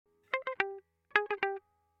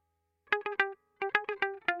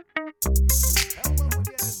Hello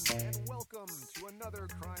again, and welcome to another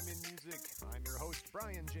Crime in Music. I'm your host,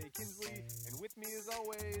 Brian J. Kinsley, and with me as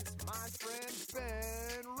always, my friend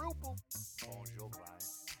Ben Rupel. Bonjour, Brian.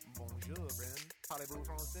 Bonjour, Ben. Parlez-vous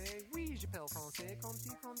français? Oui, je parle français, comme ci,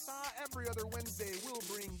 comme ça. Every other Wednesday, we'll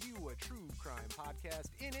bring you a true crime podcast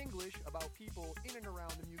in English about people in and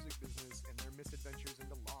around the music business and their misadventures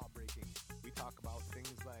into law breaking. We talk about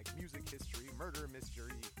things like music history, murder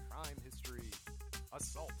mystery, crime history,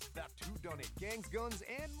 assault, theft, whodunit, gangs, guns,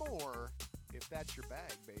 and more. If that's your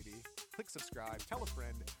bag, baby. Click subscribe, tell a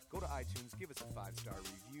friend, go to iTunes, give us a 5-star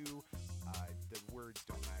review. The words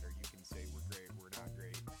don't matter. You can say we're great, we're not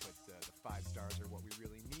great, but the 5 stars are what we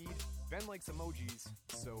really need. Ben likes emojis,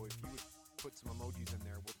 so if you would put some emojis in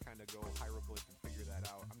there, we'll kind of go hieroglyph and figure that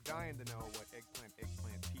out. I'm dying to know what eggplant,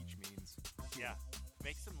 peach means. Yeah,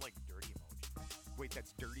 make some like dirty emoji. Wait,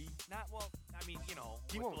 that's dirty? Not well. I mean, you know,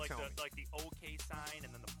 He with won't tell me. like the OK sign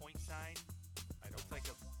and then the point sign. I don't Looks like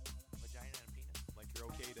a vagina and a penis. like you're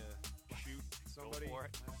okay to shoot somebody. Go for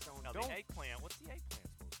it. Now Don't the eggplant. What's the eggplant supposed to be?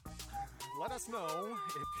 let us know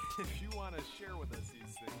if you want to share with us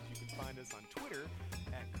these things. You can find us on Twitter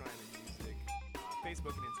at Crime and Music,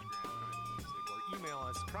 Facebook and Instagram Crime and Music, or email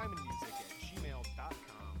us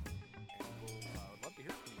crimeandmusic@gmail.com, and we'll love to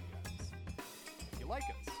hear from you guys. If you like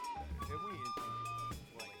us, if we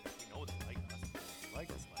Well, we know they like us. like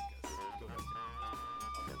us,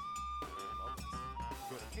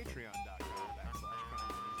 go to patreon.com/crime-music.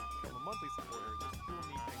 Become a monthly supporter. There's cool,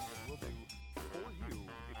 neat things that we'll do for you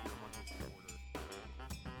if you're a monthly supporter.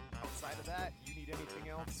 Outside of that, you need anything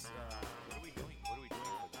else? What are we doing? What are we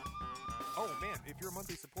doing for that? Oh man, if you're a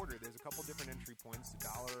monthly supporter, there's a couple different entry points: $1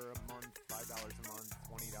 a month, $5 a month,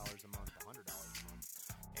 $20 a month, $100 a month.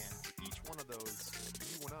 And for each one of those,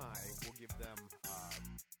 you and I will give them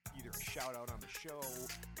either a shout out on the show, we'll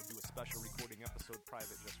do a special recording episode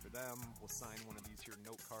private just for them, we'll sign one of these here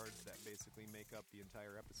note cards that basically make up the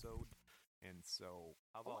entire episode. And so,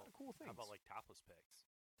 How a lot about of cool things. How about like topless pics?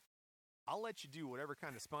 I'll let you do whatever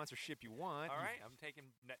kind of sponsorship you want. All right, I'm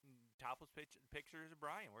taking topless pictures of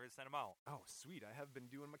Brian. We're gonna send them out. Oh, sweet. I have been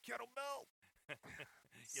doing my kettlebell.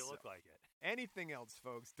 You look like it. Anything else,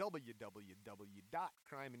 folks,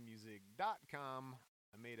 www.crimeandmusic.com.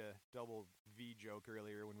 I made a double V joke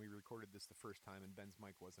earlier when we recorded this the first time and Ben's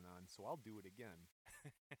mic wasn't on, so I'll do it again.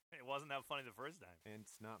 It wasn't that funny the first time. And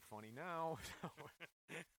it's not funny now.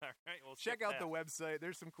 All right, well, Check out the website.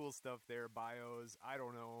 There's some cool stuff there, bios. I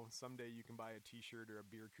don't know. Someday you can buy a t-shirt or a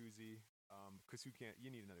beer koozie. Because you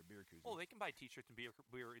need another beer koozie. Oh, they can buy T-shirts and beer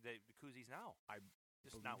koozies now.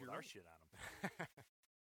 Just not with you're our right. shit on them.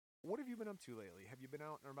 What have you been up to lately? Have you been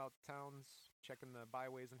out and about towns, checking the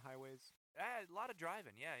byways and highways? A lot of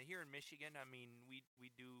driving, yeah. Here in Michigan, I mean, we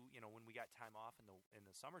do, you know, when we got time off in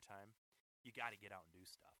the summertime, you got to get out and do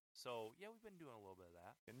stuff. So yeah, we've been doing a little bit of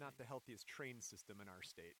that. And not the healthiest train system in our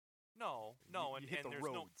state. No, You hit and the there's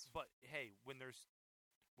roads. no. But hey, when there's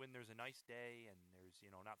a nice day and there's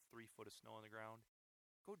not 3 foot of snow on the ground,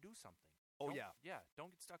 go do something. Oh, Don't- yeah. yeah.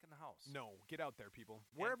 Don't get stuck in the house. No, get out there, people.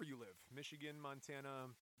 Wherever you live. Michigan,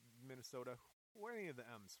 Montana, Minnesota, where any of the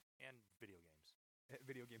M's. And video games.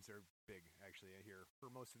 Video games are big, actually, I hear, for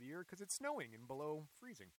most of the year because it's snowing and below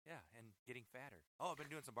freezing. Yeah, and getting fatter. Oh, I've been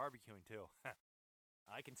doing some barbecuing too.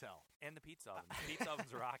 I can tell. And the pizza oven. The pizza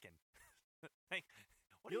oven's rocking. Like,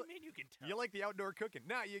 what do you mean you can tell? You like the outdoor cooking?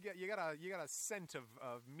 Nah, you got a scent of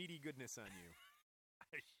meaty goodness on you.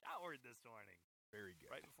 I showered this morning Very good.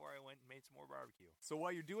 right before I went and made some more barbecue. So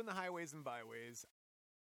while you're doing the highways and byways,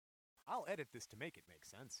 I'll edit this to make it make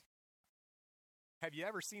sense. Have you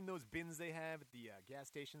ever seen those bins they have at the gas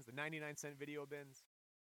stations, the 99-cent video bins?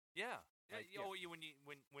 Yeah. Like, Oh, when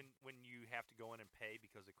you have to go in and pay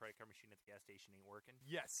because the credit card machine at the gas station ain't working.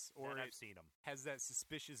 Yes, or And it I've seen them. has that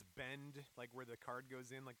suspicious bend, like where the card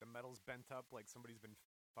goes in, like the metal's bent up, like somebody's been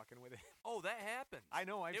fucking with it. Oh, that happens. I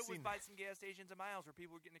know, I've It was seen by some gas stations in my house where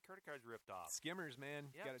people were getting the credit cards ripped off. skimmers, man.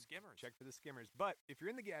 Yeah, You gotta skimmers. check for the skimmers. But if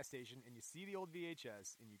you're in the gas station and you see the old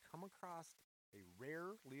VHS and you come across a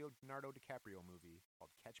rare Leonardo DiCaprio movie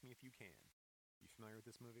called Catch Me If You Can, you familiar with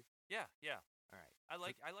this movie? Yeah, yeah. All right. I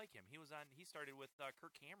like him. He started with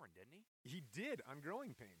Kirk Cameron, didn't he? He did on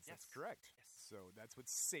Growing Pains. That's Yes. correct. Yes. So that's what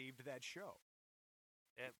saved that show.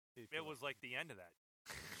 It, If it you was like the end of that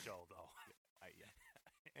show, though. yeah.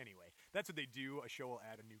 Anyway, that's what they do. A show will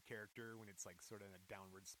add a new character when it's like sort of in a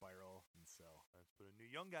downward spiral, and so Let's put a new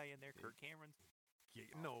young guy in there, Kirk Cameron.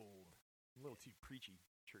 no, a little too preachy,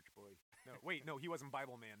 church boy. No, wait, no, he wasn't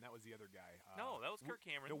Bible Man. That was the other guy. No, that was Kirk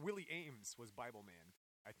Cameron. No, Willie Ames was Bible Man,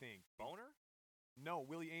 I think. Boner? No,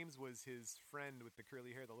 Willie Ames was his friend with the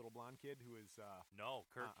curly hair, the little blonde kid who is. No,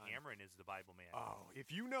 Kirk Cameron is the Bible man. Oh,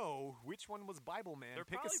 if you know which one was Bible Man, They're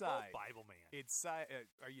pick a probably side. both Bible man. It's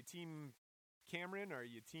are you Team Cameron or are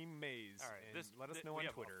you Team Maze? All right, And let us know we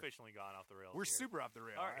on have Twitter. officially gone off the rails. We're here. super off the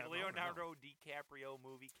rail. All right, I don't know. Leonardo DiCaprio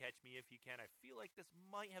movie, Catch Me If You Can. I feel like this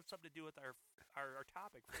might have something to do with our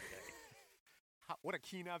topic for today. What a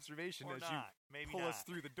keen observation Or as not. you Maybe pull not. us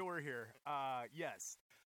through the door here. Yes,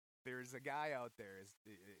 there's a guy out there,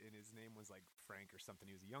 and his name was like Frank or something.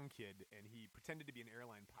 He was a young kid, and he pretended to be an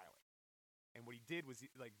airline pilot. And what he did was,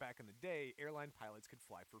 like back in the day, airline pilots could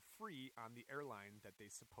fly for free on the airline that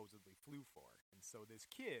they supposedly flew for. And so this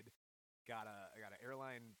kid got an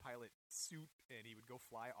airline pilot suit, and he would go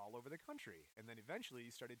fly all over the country. And then eventually,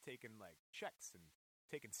 he started taking like checks and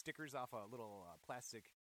taking stickers off a little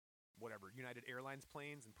plastic, whatever, United Airlines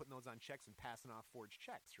planes, and putting those on checks and passing off forged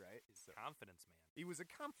checks. Right? So Confidence man. he was a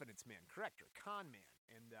confidence man, correct, or con man,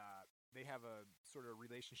 and they have a sort of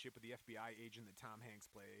relationship with the FBI agent that Tom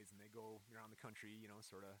Hanks plays, and they go around the country,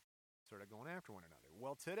 sort of going after one another.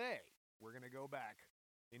 Well, today we're gonna go back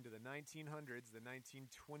into the 1900s, the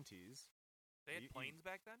 1920s. They had planes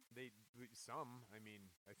back then? Some. I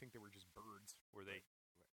mean, I think they were just birds.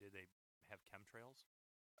 Did they have chemtrails?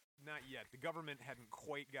 Not yet. The government hadn't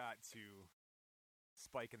quite got to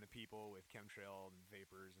spiking the people with chemtrail and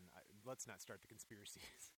vapors, and let's not start the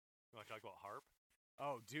conspiracies. You want to talk about HARP?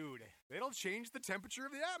 Oh, dude, it'll change the temperature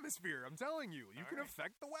of the atmosphere. I'm telling you. You All can right.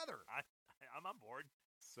 affect the weather. I'm on board.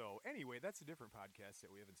 So anyway, that's a different podcast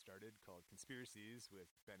that we haven't started called Conspiracies with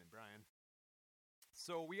Ben and Brian.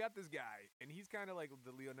 So we got this guy, and he's kind of like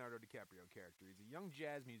the Leonardo DiCaprio character. He's a young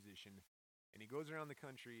jazz musician, and he goes around the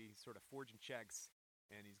country sort of forging checks,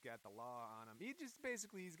 and he's got the law on him.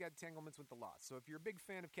 He's got entanglements with the law. So if you're a big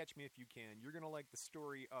fan of Catch Me If You Can, you're going to like the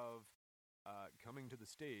story of coming to the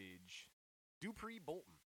stage, Dupree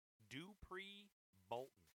Bolton. Dupree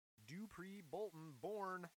Bolton. Dupree Bolton,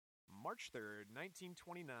 born March 3rd,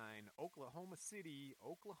 1929, Oklahoma City,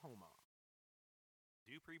 Oklahoma.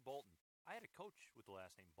 Dupree Bolton. I had a coach with the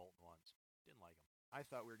last name Bolton once. Didn't like him. I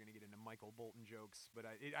thought we were going to get into Michael Bolton jokes, but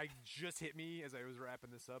I just hit me as I was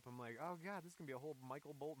wrapping this up. I'm like, oh, God, this is going to be a whole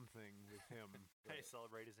Michael Bolton thing with him. I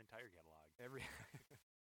celebrate his entire catalog.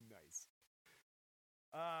 Nice.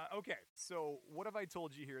 Okay, so what have I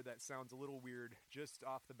told you here that sounds a little weird just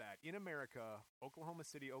off the bat? In America, Oklahoma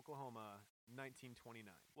City, Oklahoma,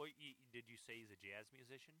 1929. Well, did you say he's a jazz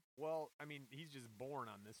musician? Well, I mean, he's just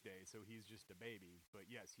born on this day, so he's just a baby.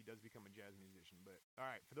 But yes, he does become a jazz musician. But all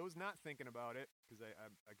right, for those not thinking about it, because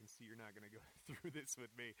I can see you're not going to go through this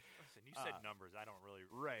with me. Listen, you said numbers. I don't really.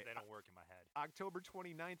 Right. They don't work in my head. October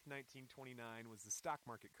 29th, 1929 was the stock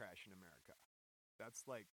market crash in America. That's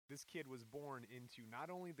like, this kid was born into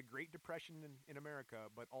not only the Great Depression in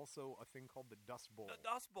America, but also a thing called the Dust Bowl. The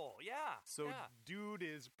Dust Bowl, yeah. So yeah. dude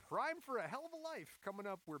is primed for a hell of a life coming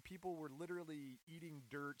up where people were literally eating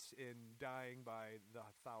dirt and dying by the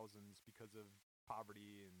thousands because of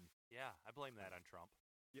poverty and... Yeah, I blame that on Trump.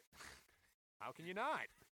 Yeah. How can you not?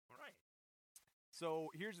 Right.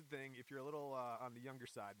 So here's the thing. If you're a little on the younger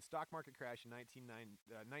side, the stock market crash in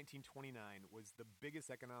 1929 was the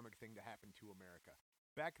biggest economic thing to happen to America.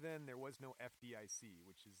 Back then, there was no FDIC,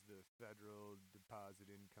 which is the Federal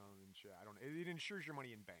Deposit Income Insurance. It insures your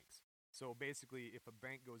money in banks. So basically, if a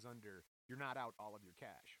bank goes under, you're not out all of your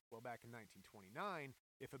cash. Well, back in 1929,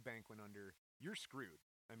 if a bank went under, you're screwed.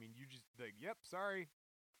 I mean, you just like, yep, sorry,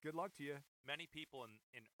 good luck to you. Many people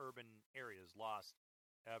in urban areas lost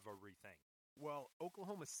everything. Well,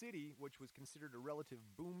 Oklahoma City, which was considered a relative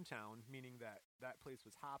boom town, meaning that place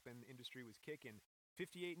was hopping, industry was kicking,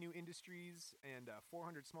 58 new industries and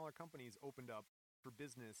 400 smaller companies opened up for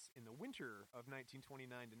business in the winter of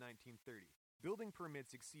 1929 to 1930. Building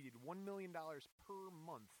permits exceeded $1 million per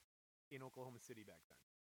month in Oklahoma City back then.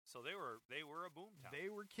 So they were a boom town.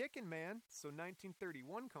 They were kicking, man. So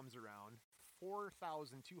 1931 comes around,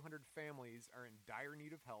 4,200 families are in dire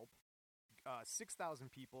need of help.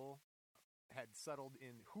 6,000 people had settled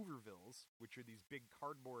in Hoovervilles, which are these big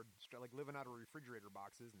cardboard, like living out of refrigerator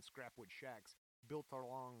boxes and scrap wood shacks built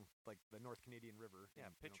along like the North Canadian River.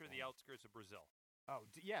 Yeah, picture the Oklahoma. outskirts of Brazil. Oh,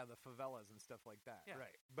 yeah, the favelas and stuff like that. Yeah.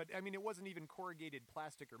 Right. But, I mean, it wasn't even corrugated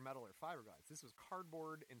plastic or metal or fiberglass. This was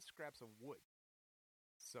cardboard and scraps of wood.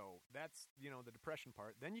 So that's, the Depression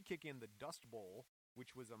part. Then you kick in the Dust Bowl,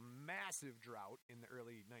 which was a massive drought in the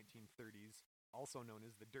early 1930s, also known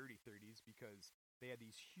as the Dirty 30s, because they had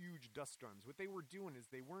these huge dust storms. What they were doing is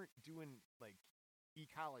they weren't doing, like,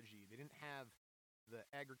 ecology. They didn't have the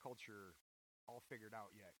agriculture all figured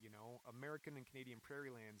out yet. American and Canadian prairie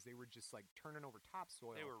lands, they were just like turning over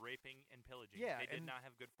topsoil. They were raping and pillaging. Yeah, they did and not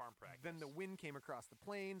have good farm practice. Then the wind came across the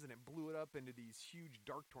plains and it blew it up into these huge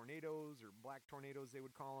dark tornadoes, or black tornadoes they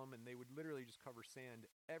would call them, and they would literally just cover sand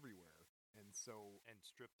everywhere. And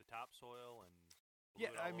strip the topsoil and blew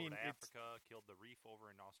yeah, it all I mean, over to Africa, killed the reef over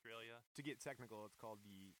in Australia. To get technical, it's called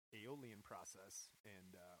the Aeolian process,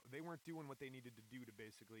 and they weren't doing what they needed to do to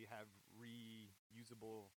basically have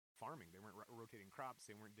reusable farming. They weren't rotating crops.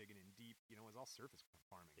 They weren't digging in deep. It was all surface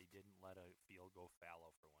farming. They didn't let a field go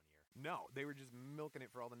fallow for 1 year. No, they were just milking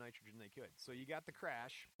it for all the nitrogen they could. So you got the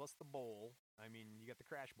crash plus the bowl. I mean, you got the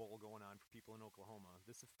crash bowl going on for people in Oklahoma.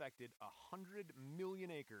 This affected 100 million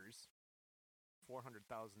acres, 400,000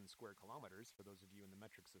 square kilometers, for those of you in the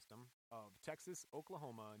metric system, of Texas,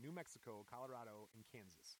 Oklahoma, New Mexico, Colorado, and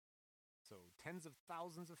Kansas. So tens of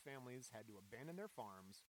thousands of families had to abandon their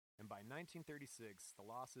farms, and by 1936, the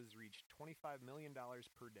losses reached $25 million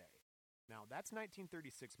per day. Now, that's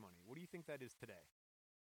 1936 money. What do you think that is today?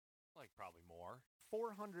 Like probably more.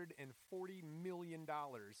 $440 million,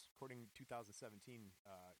 according to 2017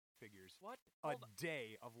 figures. What? A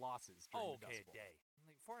day of losses during the Dust Bowl. A day.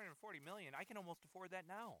 Like $440 million. I can almost afford that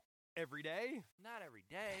now. Every day? Not every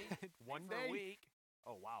day. One for day? a week.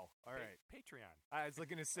 Oh, wow. All right. Patreon. I was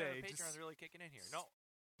looking to say. Patreon's really kicking in here. No.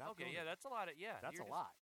 Stop Okay, going. yeah, that's a lot. That's a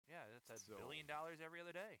lot. Yeah, that's $1 billion every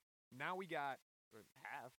other day. Now we got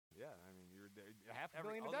half. Yeah, I mean, you're half a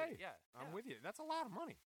billion a other- day. Yeah, I'm with you. That's a lot of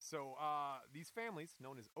money. So these families,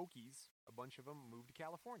 known as Okies, a bunch of them moved to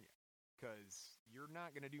California because you're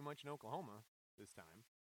not going to do much in Oklahoma this time.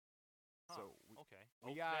 Huh, So okay,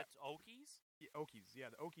 we got that's Okies. Okies.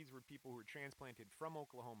 Yeah, the Okies were people who were transplanted from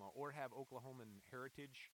Oklahoma or have Oklahoman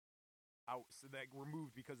heritage out, so that were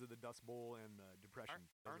moved because of the Dust Bowl and the Depression.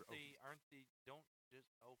 Aren't they? Don't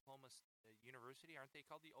just Oklahoma University? Aren't they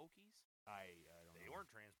called the Okies? I don't know. They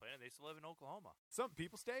weren't transplanted. They still live in Oklahoma. Some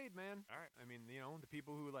people stayed, man. All right. I mean, the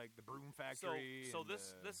people who like the broom factory. So and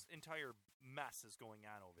this entire mess is going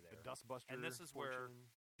on over there. the Dustbuster, and this is where fortune.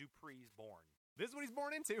 Dupree's born. This is what he's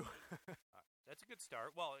born into. That's a good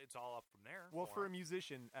start. Well, it's all up from there. Well, for a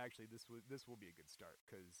musician, actually, this will be a good start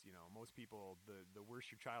because most people, the worse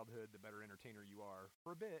your childhood, the better entertainer you are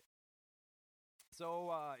for a bit.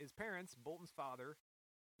 So his parents, Bolton's father,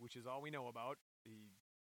 which is all we know about, he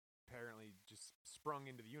apparently just sprung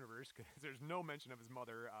into the universe because there's no mention of his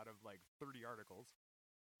mother out of like 30 articles.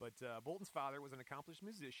 But Bolton's father was an accomplished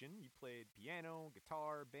musician. He played piano,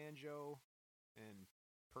 guitar, banjo, and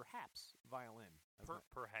perhaps violin.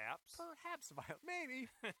 Perhaps violin. Maybe.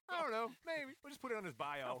 I don't know. Maybe. We'll just put it on his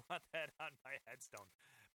bio. I want that on my headstone.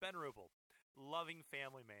 Ben Rupel, loving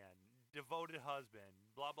family man, devoted husband,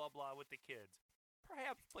 blah, blah, blah with the kids.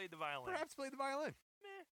 Perhaps played the violin.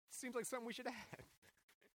 Meh. Seems like something we should add.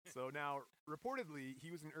 So now, reportedly, he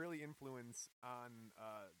was an early influence on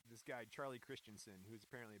this guy, Charlie Christensen, who's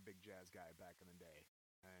apparently a big jazz guy back in the day.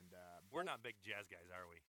 And we're not big jazz guys, are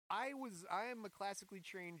we? I am a classically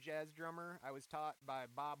trained jazz drummer. I was taught by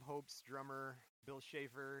Bob Hope's drummer, Bill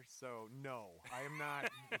Schaefer. So no, I am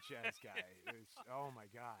not a jazz guy. Oh my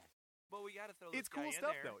God. But we got to throw. It's this guy cool in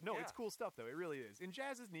stuff, there. though. No, Yeah. it's cool stuff, though. It really is. And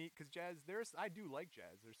jazz is neat because I do like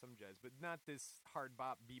jazz. There's some jazz, but not this hard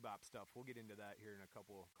bop, bebop stuff. We'll get into that here in a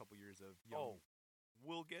couple years of young.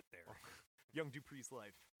 We'll get there. Young Dupree's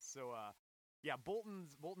life. So, yeah,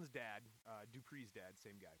 Bolton's dad, Dupree's dad,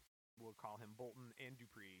 same guy. We'll call him Bolton and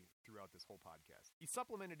Dupree throughout this whole podcast. He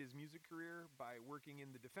supplemented his music career by working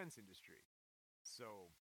in the defense industry.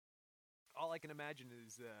 So all I can imagine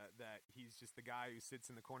is that he's just the guy who sits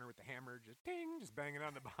in the corner with the hammer, just ting, just banging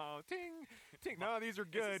on the bow, ting, ting. No, these are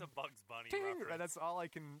good. This is a Bugs Bunny ting. reference. That's all I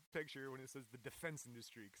can picture when it says the defense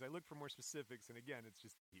industry, because I look for more specifics, and again, it's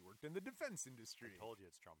just he worked in the defense industry. I told you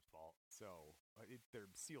it's Trump's fault. So they're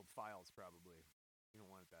sealed files, probably. You don't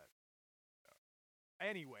want that.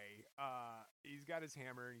 Anyway, he's got his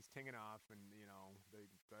hammer and he's tinging off, and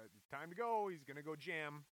time to go. He's gonna go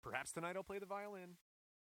jam. Perhaps tonight I'll play the violin.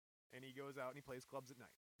 And he goes out and he plays clubs at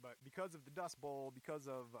night. But because of the Dust Bowl, because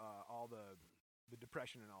of all the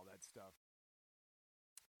depression and all that stuff,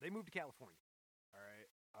 they moved to California. All right.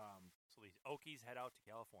 So these Okies head out to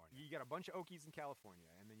California. You got a bunch of Okies in California,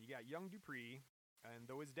 and then you got young Dupree. And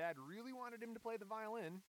though his dad really wanted him to play the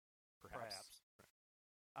violin, perhaps.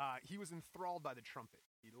 He was enthralled by the trumpet.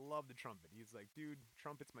 He loved the trumpet. He's like, dude,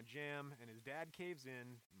 trumpet's my jam. And his dad caves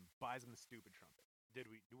in and buys him the stupid trumpet.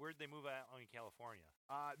 Where'd they move out in California?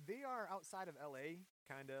 They are outside of L.A.,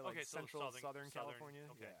 kind of like so central southern California.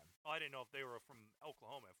 Okay. Yeah. Oh, I didn't know if they were from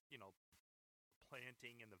Oklahoma. If,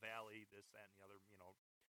 planting in the valley, this, that, and the other,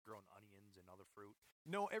 growing onions and other fruit.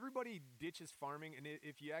 No, everybody ditches farming, and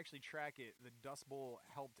if you actually track it, the Dust Bowl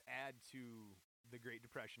helped add to the Great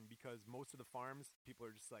Depression because most of the farms, people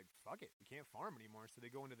are just like, fuck it, we can't farm anymore, so they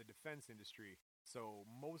go into the defense industry. So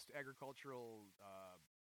most agricultural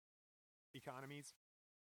economies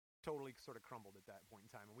totally sort of crumbled at that point in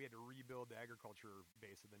time, and we had to rebuild the agriculture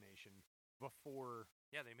base of the nation before.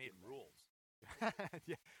 Yeah, they made rules.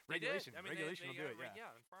 Yeah, regulation. I mean, regulation they will do it. yeah,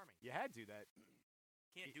 in farming. You had to that.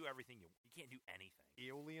 Can't do everything. You can't do anything.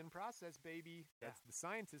 Aeolian process, baby. That's the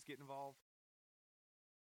scientists get involved.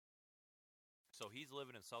 So he's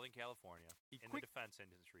living in Southern California in the defense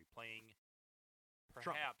industry, playing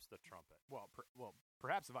perhaps the trumpet. Well,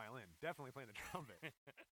 perhaps the violin. Definitely playing the trumpet.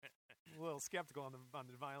 A little skeptical on the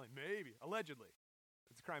violin. Maybe. Allegedly.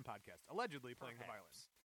 It's a crime podcast. Allegedly playing the violin.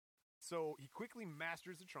 So he quickly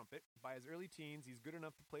masters the trumpet. By his early teens, he's good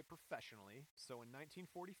enough to play professionally. So in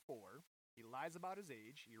 1944, he lies about his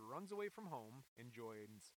age. He runs away from home and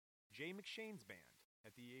joins Jay McShane's band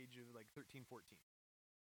at the age of like 13, 14.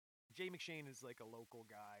 Jay McShane is like a local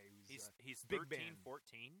guy who's he's big 13, band.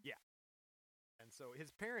 14? Yeah. And so his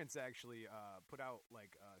parents actually put out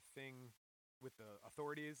like a thing with the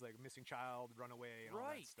authorities, like missing child, runaway, and all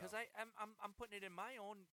that stuff. Right, because I'm putting it in my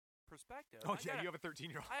own perspective. Oh, yeah, you have a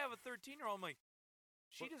 13-year-old. I have a 13-year-old. I'm like,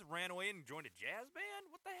 she just ran away and joined a jazz band?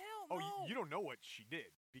 What the hell? Oh, no. you don't know what she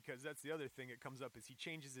did, because that's the other thing that comes up is he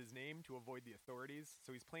changes his name to avoid the authorities.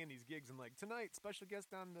 So he's playing these gigs and like, tonight, special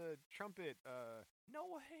guest on the trumpet, no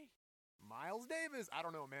way. Miles Davis. I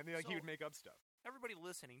don't know, man. He would make up stuff. Everybody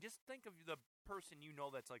listening, just think of the person you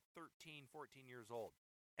know that's like 13, 14 years old,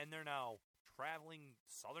 and they're now traveling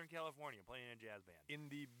Southern California playing in a jazz band. In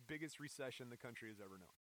the biggest recession the country has ever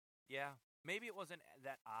known. Yeah. Maybe it wasn't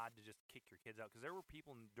that odd to just kick your kids out, because there were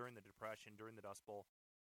people during the Depression, during the Dust Bowl,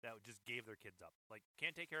 that just gave their kids up. Like,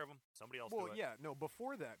 can't take care of them, somebody else do it. Well, yeah, no,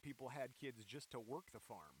 before that, people had kids just to work the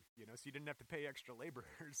farm, so you didn't have to pay extra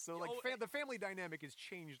laborers. So, like, the family dynamic has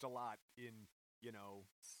changed a lot in,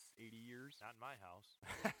 80 years. Not in my house.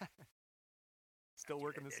 Still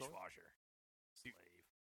working the dishwasher. Slave.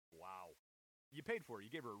 Wow. You paid for it.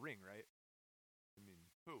 You gave her a ring, right? I mean,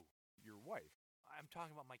 who? Your wife. I'm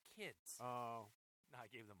talking about my kids. Oh. No, I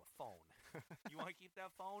gave them a phone. You want to keep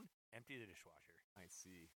that phone? Empty the dishwasher. I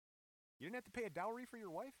see. You didn't have to pay a dowry for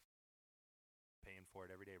your wife? Paying for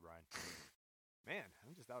it every day, Brian. Man,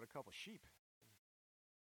 I'm just out a couple sheep.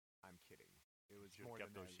 I'm kidding. It was more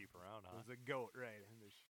kept than those sheep around, huh? It was a goat, right?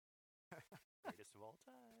 Greatest of all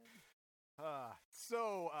time.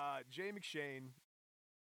 Jay McShane,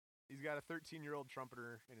 he's got a 13-year-old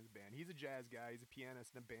trumpeter in his band. He's a jazz guy. He's a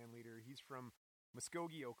pianist and a band leader. He's from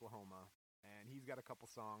Muskogee, Oklahoma, and he's got a couple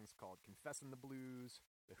songs called Confessin' the Blues,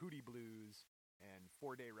 The Hootie Blues, and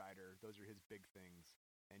 4-Day Rider. Those are his big things.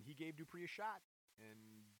 And he gave Dupree a shot,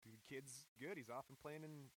 and the kid's good. He's off and playing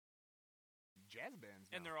in jazz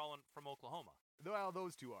bands now. And they're all from Oklahoma. Well,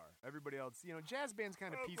 those two are. Everybody else, jazz bands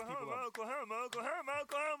kind of piece people up. Oklahoma.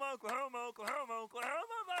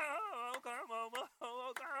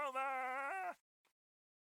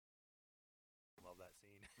 Love that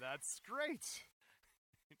scene. That's great.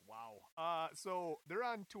 Wow. So they're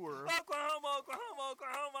on tour. Oklahoma.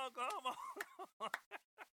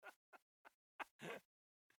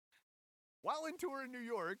 While in tour in New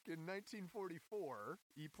York in 1944,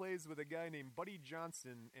 he plays with a guy named Buddy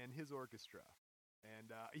Johnson and his orchestra.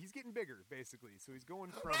 And he's getting bigger, basically. So he's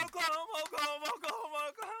going from... Oklahoma.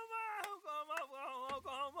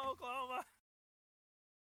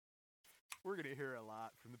 We're going to hear a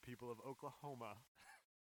lot from the people of Oklahoma.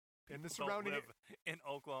 And the People surrounding... don't live in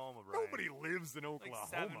Oklahoma, Brian. Nobody lives in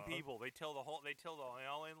Oklahoma. Like 7 people. They till the all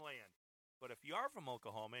inland. But if you are from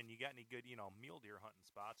Oklahoma and you got any good, mule deer hunting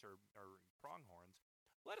spots or pronghorns,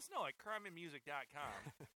 let us know at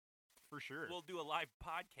crimeandmusic.com. For sure. We'll do a live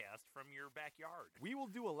podcast from your backyard. We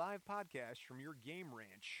will do a live podcast from your game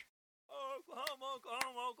ranch. Oklahoma.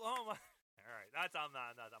 All right, I'm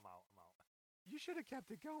out. You should have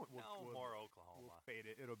kept it going. We'll more Oklahoma. We'll fade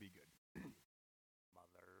it. It'll be good.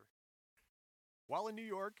 Mother. While in New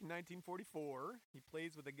York in 1944, he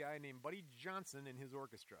plays with a guy named Buddy Johnson and his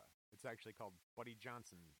orchestra. It's actually called Buddy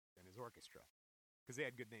Johnson and his orchestra because they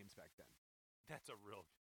had good names back then. That's a real...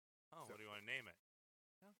 what do you want to name it?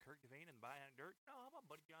 No, Kirk Devane and Bionic Dirt? No, how about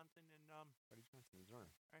Buddy Johnson and... Buddy Johnson and his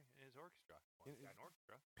orchestra. Right, and his orchestra. Well, he's got an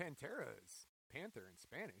orchestra. Pantera is Panther in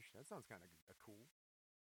Spanish. That sounds kind of cool.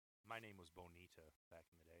 My name was Bonita back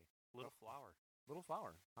in the day. Little Flower. Little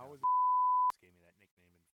Flower. How was it? Gave me that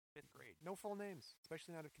nickname in 5th grade. No full names,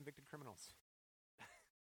 especially not of convicted criminals.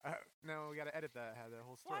 No, we got to edit that. Have that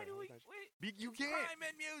whole story. Why do we? Wait, you it's can't. Crime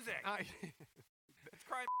and music. It's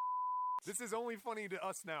crime. This is only funny to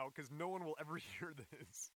us now because no one will ever hear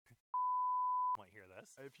this. Might hear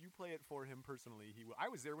this. If you play it for him personally, he will. I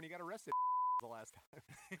was there when he got arrested the last time.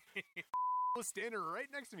 Was standing right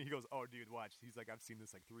next to me. He goes, "Oh, dude, watch." He's like, "I've seen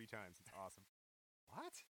this like 3 times. It's awesome."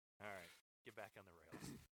 What? All right, get back on the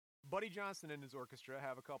rails. Buddy Johnson and his orchestra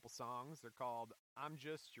have a couple songs. They're called "I'm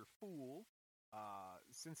Just Your Fool,"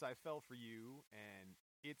 "Since I Fell for You," and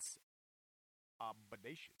 "It's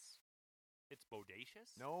Obdacious." It's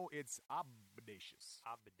bodacious? No, it's obdacious.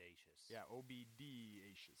 Obdacious. Yeah,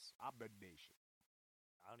 obdacious. Obdacious.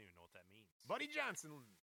 I don't even know what that means. Buddy Johnson.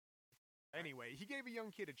 Anyway, he gave a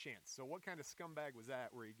young kid a chance. So what kind of scumbag was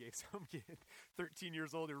that where he gave some kid 13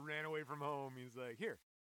 years old who ran away from home? He's like, "Here,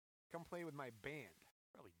 come play with my band."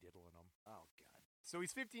 Probably diddling him. Oh, God. So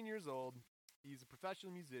he's 15 years old. He's a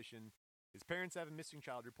professional musician. His parents have a missing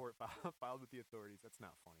child report filed with the authorities. That's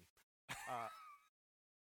not funny.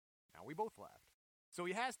 Now, we both laughed. So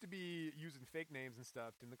he has to be using fake names and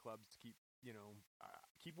stuff in the clubs to keep,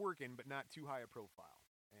 keep working, but not too high a profile.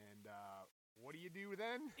 And what do you do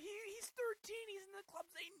then? He's 13. He's in the clubs.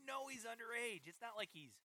 They know he's underage. It's not like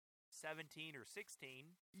he's 17 or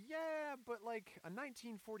 16. Yeah, but like a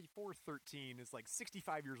 1944 13 is like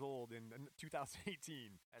 65 years old in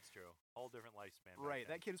 2018. That's true. Whole different lifespan. Right.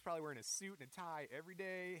 That kid was probably wearing a suit and a tie every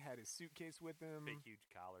day, had his suitcase with him. Big, huge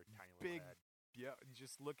collar, tiny little head. Yeah,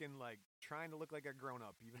 just trying to look like a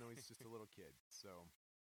grown-up, even though he's just a little kid. So,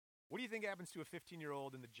 what do you think happens to a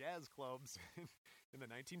 15-year-old in the jazz clubs in the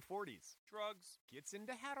 1940s? Drugs. Gets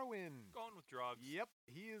into heroin. Going with drugs. Yep,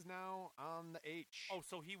 he is now on the H. Oh,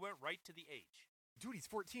 so he went right to the H. Dude, he's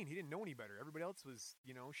 14. He didn't know any better. Everybody else was,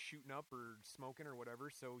 shooting up or smoking or whatever,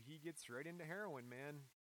 so he gets right into heroin, man.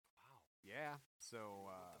 Wow. Yeah, so...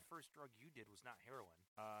 the first drug you did was not heroin.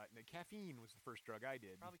 The caffeine was the first drug I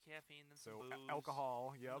did. Probably caffeine, then so some booze.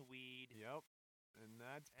 Alcohol, yep. The weed. Yep. And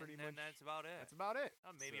that's pretty much. That's about it. That's about it.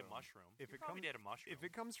 Maybe a mushroom. If you it probably did a mushroom. If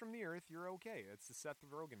it comes from the earth, you're okay. It's the Seth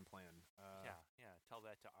Rogen plan. Yeah. Tell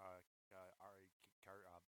that to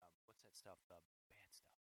what's that stuff? The bad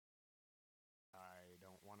stuff. I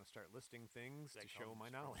don't want to start listing things that to show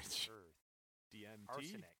my from knowledge. Earth. DMT.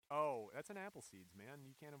 Arsenic. Oh, that's an apple seeds, man.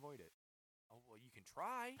 You can't avoid it. Oh well, you can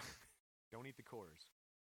try. Don't eat the cores.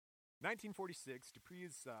 1946, Dupree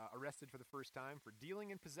is arrested for the first time for dealing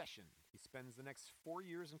in possession. He spends the next 4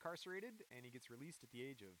 years incarcerated, and he gets released at the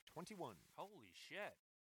age of 21. Holy shit.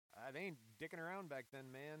 They ain't dicking around back then,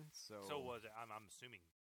 man. So was it? I'm assuming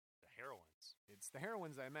the heroines. It's the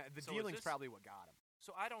heroines I met. The So dealing's probably what got him.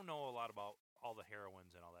 So I don't know a lot about all the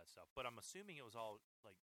heroines and all that stuff, but I'm assuming it was all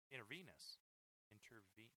like intravenous.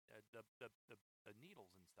 The needles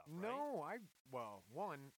and stuff, right? No,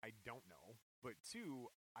 one, I don't know. But 2,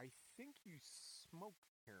 I think you smoke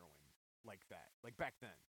heroin like that, like back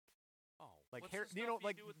then. Oh, like what's the stuff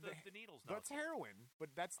you do with the needles. That's heroin, but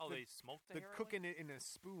that's they smoke the heroin? Cooking it in a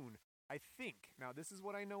spoon. I think. Now this is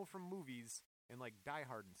what I know from movies and like Die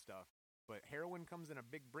Hard and stuff. But heroin comes in a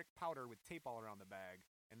big brick powder with tape all around the bag,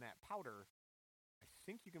 and that powder, I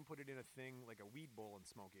think you can put it in a thing like a weed bowl and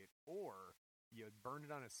smoke it, or you burn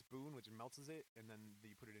it on a spoon, which melts it, and then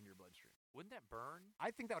you put it in your bloodstream. Wouldn't that burn?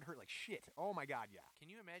 I think that would hurt like shit. Oh my god, yeah. Can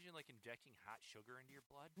you imagine like injecting hot sugar into your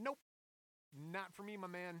blood? Nope. Not for me, my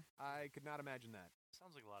man. I could not imagine that.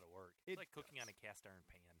 Sounds like a lot of work. It's like cooking on a cast iron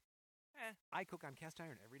pan. I cook on cast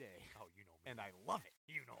iron every day. Oh, you know me. And I love it.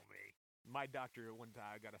 You know me. My doctor at one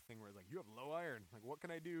time got a thing where he's like, "You have low iron." I'm like, what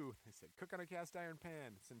can I do? I said, "Cook on a cast iron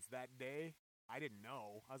pan." Since that day, I didn't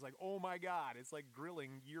know. I was like, oh my god, it's like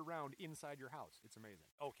grilling year-round inside your house. It's amazing.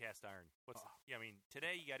 Oh, cast iron. I mean,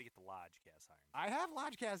 today you got to get the Lodge cast iron. I have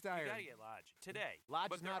Lodge cast iron. You got to get Lodge. Today. Lodge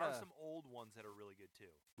but is there not are some old ones that are really good,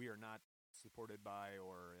 too. We are not supported by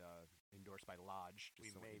or endorsed by Lodge.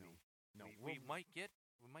 We so maybe. No, we might get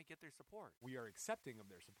their support. We are accepting of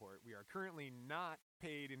their support. We are currently not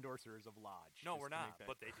paid endorsers of Lodge. No, we're not.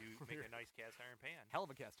 But they do make a nice cast iron pan. Hell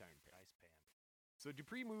of a cast iron pan. Nice pan. So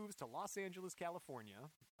Dupree moves to Los Angeles,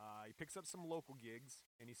 California. He picks up some local gigs,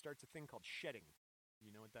 and he starts a thing called shedding.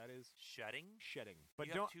 You know what that is? Shedding? Shedding. But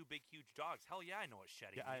you have 2 big, huge dogs. Hell yeah, I know what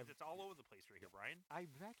shedding means. It's all over the place right here, Brian. I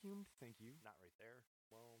vacuumed, thank you. Not right there.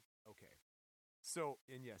 Well, okay. So,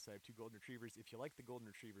 and yes, I have 2 golden retrievers. If you like the golden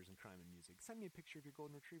retrievers in crime and music, send me a picture of your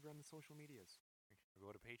golden retriever on the social medias. Or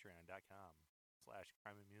go to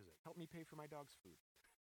patreon.com/crime and music. Help me pay for my dog's food.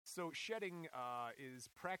 So shedding is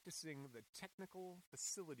practicing the technical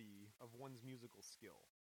facility of one's musical skill.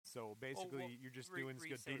 So basically, you're just doing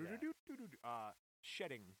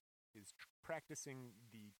shedding is practicing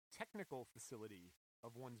the technical facility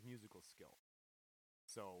of one's musical skill.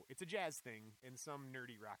 So it's a jazz thing, and some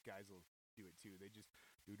nerdy rock guys will do it too. They just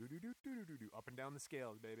Do-do-do-do-do-do-do. Up and down the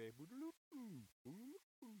scales, baby.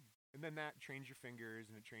 And then that trains your fingers,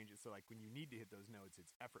 and it changes. So, like, when you need to hit those notes,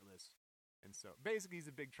 it's effortless. And so, basically, he's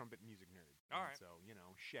a big trumpet music nerd. All right. So,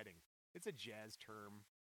 shedding. It's a jazz term.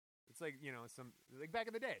 It's like, like back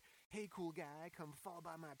in the day. Hey, cool guy, come fall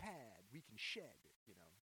by my pad. We can shed,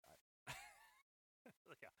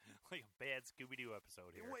 like a bad Scooby-Doo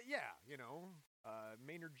episode here. Well, yeah,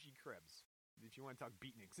 Maynard G. Krebs. If you want to talk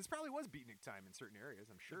beatniks. This probably was beatnik time in certain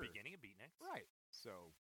areas, I'm sure. The beginning of beatniks. Right.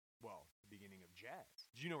 So, the beginning of jazz.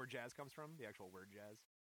 Did you know where jazz comes from? The actual word jazz?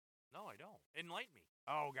 No, I don't. Enlighten me.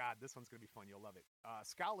 Oh, God, this one's going to be fun. You'll love it.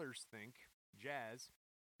 Scholars think jazz,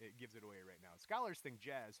 it gives it away right now. Scholars think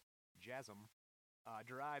jazzum,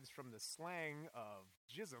 derives from the slang of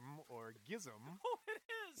jism or gizm. Oh, it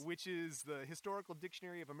is. Which is the Historical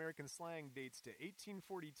Dictionary of American Slang, dates to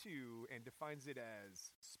 1842 and defines it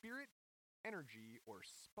as spirit, energy, or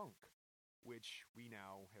spunk, which we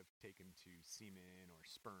now have taken to semen or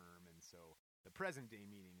sperm, and so the present-day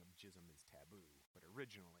meaning of jism is taboo, but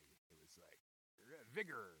originally it was like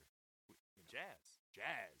vigor, jazz.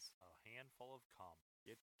 A handful of cum.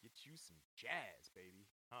 Get you some jazz, baby.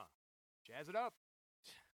 Huh. Jazz it up.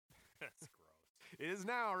 That's gross. It is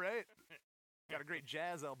now, right? Got a great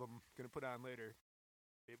jazz album gonna put on later.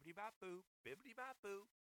 Bibbidi bop boop,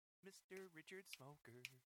 Mr. Richard Smoker.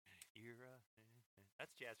 You're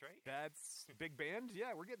that's jazz, right? That's big band.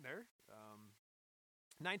 Yeah, we're getting there.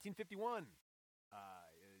 1951.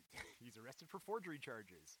 He's arrested for forgery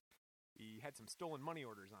charges. He had some stolen money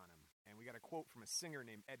orders on him, and we got a quote from a singer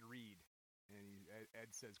named Ed Reed, and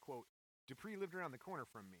Ed says, quote, "Dupree lived around the corner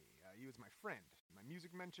from me. He was my friend, my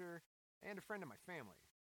music mentor, and a friend of my family.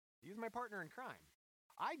 He was my partner in crime.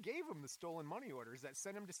 I gave him the stolen money orders that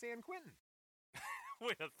sent him to San Quentin."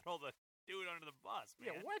 Way to throw the dude under the bus, man.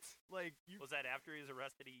 Yeah, what? Like, was that after he was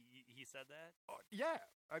arrested? He said that? Yeah.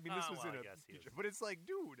 I mean, this was well, in I a guess he was. but it's like,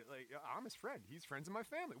 dude, like, I'm his friend. He's friends of my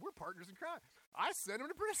family. We're partners in crime. I sent him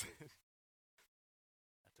to prison.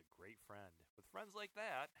 That's a great friend. With friends like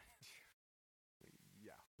that.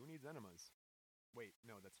 Yeah, who needs enemas? Wait,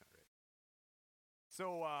 no, that's not right.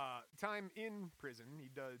 So, time in prison,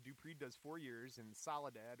 Dupree does 4 years in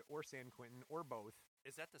Soledad or San Quentin or both.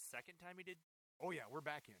 Is that the second time he did? Oh, yeah, we're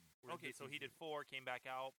back in. Okay, so he did 4, came back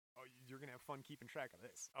out. Oh, you're going to have fun keeping track of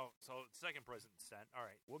this. Oh, so second prison stint. All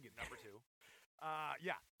right. We'll get number 2.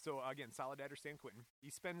 Yeah, so again, Soledad or San Quentin. He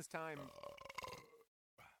spends time...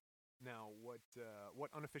 Now, what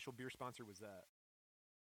unofficial beer sponsor was that?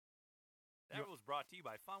 That was brought to you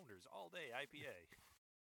by Founders All Day IPA.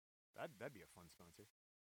 That'd be a fun sponsor.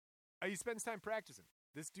 He spends time practicing.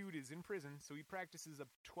 This dude is in prison, so he practices up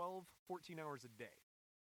 12, 14 hours a day.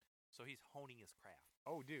 So he's honing his craft.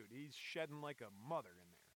 Oh, dude, he's shedding like a mother in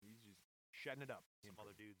there. He's just shedding it up. Some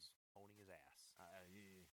other dude's honing his ass.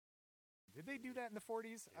 Did they do that in the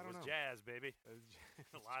 40s? I don't know. It was jazz, baby.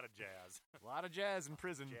 A lot of jazz. A lot of jazz in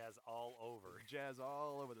prison. Jazz all over. Jazz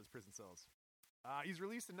all over those prison cells. He's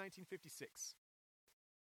released in 1956.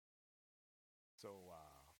 So,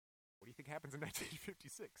 what do you think happens in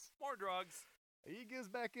 1956? More drugs. He goes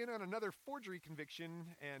back in on another forgery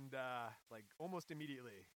conviction, and, almost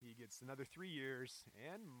immediately, he gets another 3 years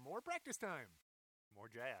and more practice time. More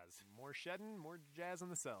jazz. More shedding, more jazz in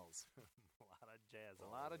the cells. A lot of jazz. A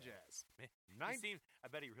lot of jazz. I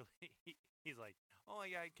bet he really, he's like, oh, I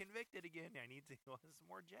got convicted again. I need to go some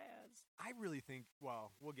more jazz. I really think,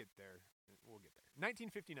 well, we'll get there.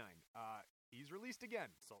 1959. He's released again.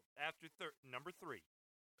 So after number 3.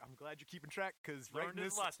 I'm glad you're keeping track, because Learned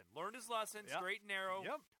his lesson. Yep. Straight and narrow.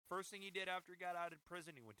 Yep. First thing he did after he got out of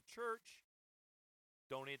prison, he went to church,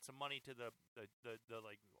 donated some money to the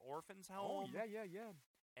orphans home. Oh, yeah.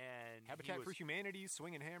 And Habitat for Humanity,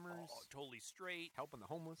 swinging hammers. Oh, totally straight. Helping the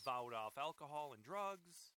homeless. Vowed off alcohol and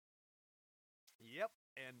drugs. Yep.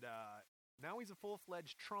 And now he's a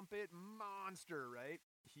full-fledged trumpet monster, right?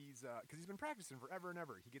 He's because he's been practicing forever and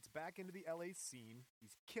ever. He gets back into the LA scene.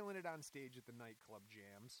 He's killing it on stage at the nightclub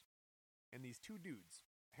jams. And these two dudes,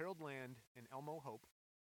 Harold Land and Elmo Hope,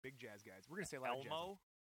 big jazz guys. We're gonna say a lot of jazz. Elmo.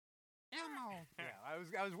 Yeah,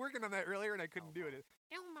 I was working on that earlier and I couldn't do it.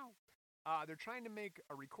 Elmo. They're trying to make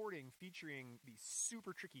a recording featuring these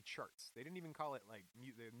super tricky charts. They didn't even call it like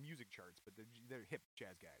the music charts, but they're hip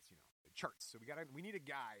jazz guys, the charts. So we need a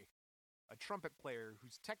guy, a trumpet player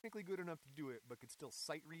who's technically good enough to do it, but could still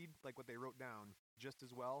sight read like what they wrote down just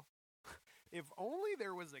as well. If only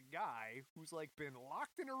there was a guy who's like been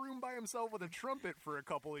locked in a room by himself with a trumpet for a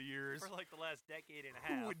couple of years, for like the last decade and a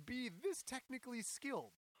half, who would be this technically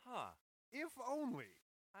skilled. Huh. If only.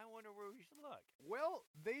 I wonder where we should look. Well,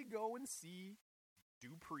 they go and see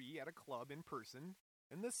Dupree at a club in person,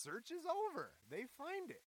 And the search is over. They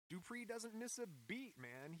find it. Dupree doesn't miss a beat,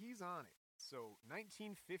 man. He's on it. So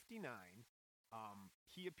 1959,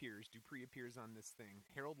 Dupree appears on this thing.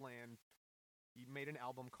 Harold Land, he made an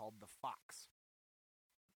album called The Fox.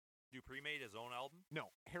 Dupree made his own album?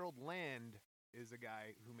 No, Harold Land is a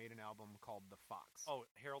guy who made an album called The Fox. Oh,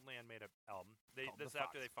 Harold Land made an album. This The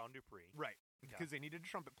after Fox. they found Dupree. Right. Okay. Because they needed a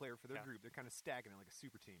trumpet player for their Yeah. group. They're kind of stacking it like a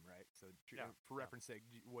super team, right? So for reference sake,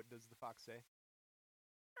 what does The Fox say?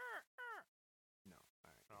 No. All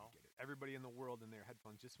right. No. I get it. Everybody in the world in their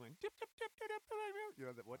headphones just went, dip, dip, dip, dip, dip, dip. You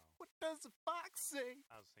know, what does The Fox say?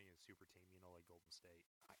 I was thinking super team, like Golden State.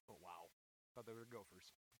 Oh, wow. Thought they were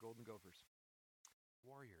Gophers. Golden Gophers.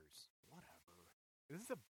 Warriors. Whatever. This is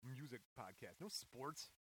a music podcast. No sports.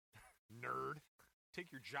 Nerd.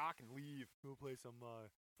 Take your jock and leave. Go play some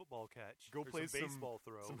football catch. Go or play some baseball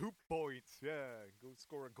throw. Some hoop points. Yeah. Go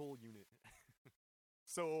score a goal unit.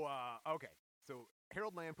 So, okay. So,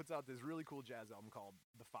 Harold Land puts out this really cool jazz album called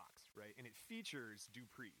The Fox, right? And it features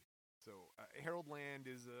Dupree. So, Harold Land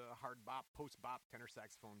is a hard bop, post-bop tenor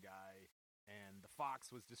saxophone guy. And The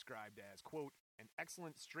Fox was described as, quote, an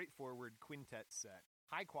excellent, straightforward quintet set.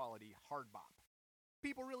 High-quality, hard bop.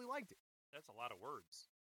 People really liked it. That's a lot of words.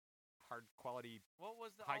 Hard quality. What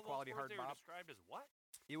was the high quality hard hard bop? bop? Described as what?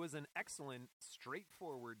 It was an excellent,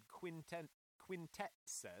 straightforward quintet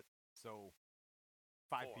set. So,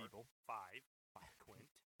 five Four. people. Five. Quint.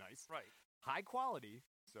 Nice. Right. High quality,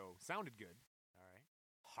 so sounded good. All right.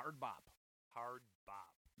 Hard bop. Hard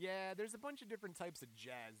bop. Yeah, there's a bunch of different types of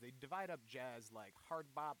jazz. They divide up jazz like hard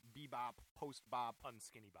bop, bebop, post bop,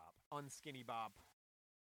 Unskinny bop. unskinny bop,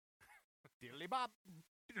 diddly bop,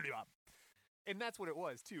 diddly bop. And that's what it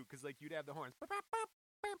was too, because like you'd have the horns,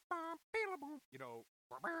 you know,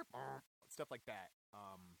 stuff like that.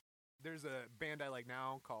 There's a band I like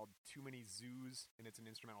now called Too Many Zoos, and it's an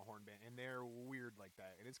instrumental horn band, and they're weird like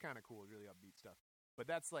that, and it's kind of cool, really upbeat stuff. But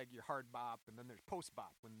that's like your hard bop, and then there's post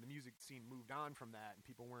bop, when the music scene moved on from that, and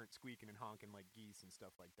people weren't squeaking and honking like geese and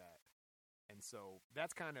stuff like that. And so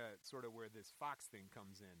that's kind of sort of where this Fox thing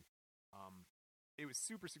comes in. It was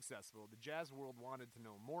super successful. The jazz world wanted to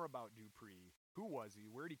know more about Dupree. Who was he?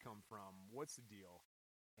 Where'd he come from? What's the deal?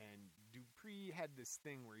 And Dupree had this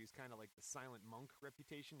thing where he's kind of like the silent monk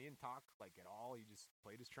reputation. He didn't talk like at all. He just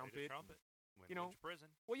played his trumpet. Went to prison.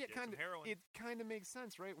 Well, yeah, did some heroin. it kind of makes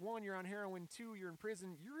sense, right? One, you're on heroin. Two, you're in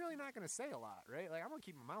prison. You're really not going to say a lot, right? Like, I'm going to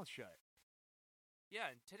keep my mouth shut.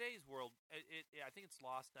 Yeah, in today's world, I think it's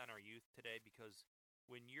lost on our youth today because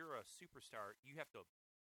when you're a superstar, you have to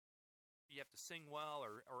sing well,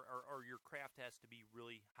 or your craft has to be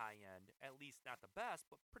really high end. At least not the best,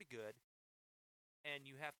 but pretty good. And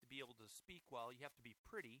you have to be able to speak well. You have to be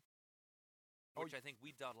pretty, which I think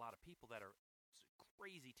weeds out a lot of people that are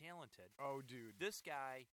crazy talented. Oh, dude. This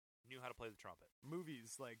guy knew how to play the trumpet.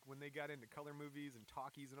 Movies, like when they got into color movies and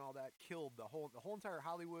talkies and all that, killed the whole entire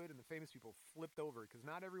Hollywood, and the famous people flipped over because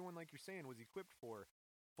not everyone, like you're saying, was equipped for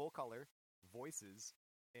full color voices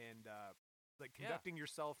and like conducting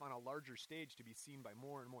yourself on a larger stage to be seen by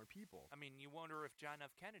more and more people. I mean, you wonder if John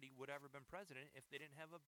F. Kennedy would ever been president if they didn't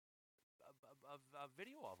have a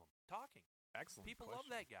video of him talking. Excellent. People question. love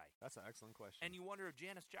that guy. That's an excellent question. And you wonder if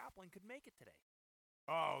Janis Joplin could make it today.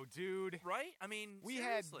 Oh, dude. Right? I mean,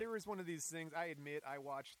 seriously. There was one of these things, I admit, I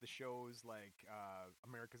watched the shows like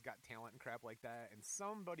America's Got Talent and crap like that, and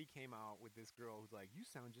somebody came out with this girl who's like, you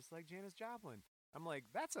sound just like Janis Joplin. I'm like,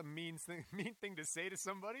 that's a mean thing to say to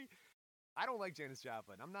somebody. I don't like Janis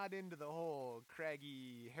Joplin. I'm not into the whole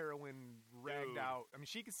craggy, heroin, ragged out. I mean,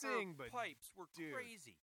 she could sing, Her but pipes were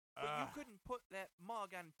crazy. But you couldn't put that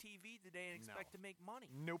mug on TV today and expect to make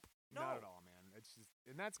money. Nope. No. Not at all, man. It's just,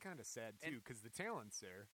 and that's kind of sad too, because the talent's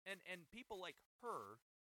there. And people like her,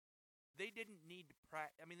 they didn't need to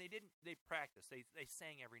practice. I mean, they practiced. They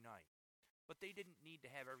sang every night. But they didn't need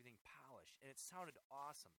to have everything polished. And it sounded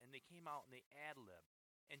awesome. And they came out and they ad-libbed.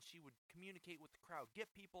 And she would communicate with the crowd,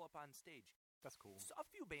 get people up on stage. That's cool. So a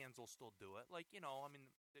few bands will still do it. Like, I mean,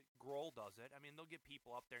 Grohl does it. I mean, they'll get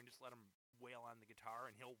people up there and just let him wail on the guitar,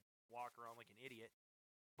 and he'll walk around like an idiot.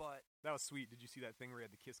 But that was sweet. Did you see that thing where he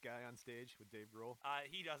had the Kiss guy on stage with Dave Grohl?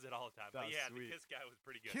 He does it all the time. That But was yeah, sweet. the Kiss guy was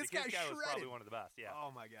pretty good. Kiss the Kiss guy was shredded. probably one of the best. Yeah.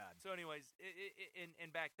 Oh my God. So, anyways, and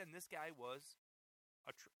back then, this guy was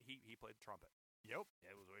he played the trumpet. Yep.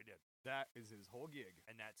 That was what he did. That is his whole gig.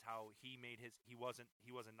 And that's how he made his. He wasn't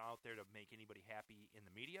out there to make anybody happy in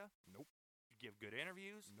the media. Nope. Give good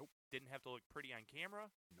interviews. Nope. Didn't have to look pretty on camera.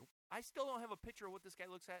 Nope. I still don't have a picture of what this guy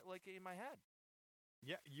looks like in my head.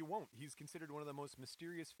 Yeah, you won't. He's considered one of the most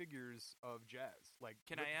mysterious figures of jazz. Like,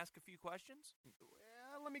 Can I ask a few questions?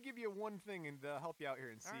 Well, let me give you one thing and help you out here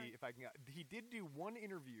and see All right. if I can. He did do one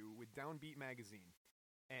interview with Downbeat magazine,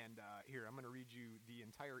 And here, I'm going to read you the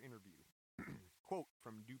entire interview. Quote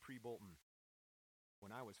from Dupree Bolton.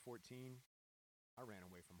 When I was 14, I ran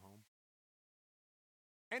away from home.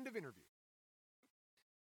 End of interview.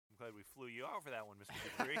 I'm glad we flew you out for that one, Mr.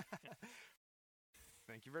 Dupree.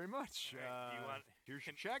 Thank you very much. Right, you want, here's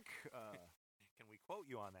your check. Can we quote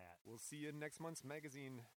you on that? We'll see you in next month's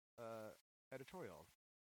magazine editorial.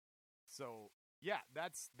 So, yeah,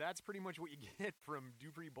 that's pretty much what you get from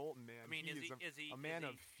Dupree Bolton, man. I mean, is a man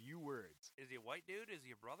of few words. Is he a white dude? Is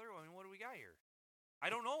he a brother? I mean, what do we got here? I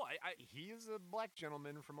don't know. He is a black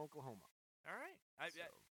gentleman from Oklahoma. All right.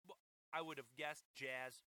 I would have guessed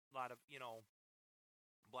jazz. A lot of,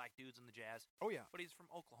 black dudes in the jazz. Oh, yeah. But he's from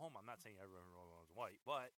Oklahoma. I'm not saying everyone was white,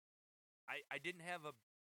 but I didn't have a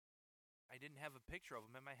picture of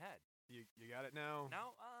him in my head. You got it now?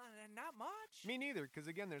 No, not much. Me neither, because,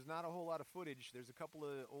 again, there's not a whole lot of footage. There's a couple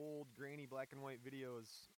of old, grainy black and white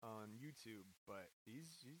videos on YouTube, but he's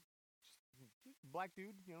just a black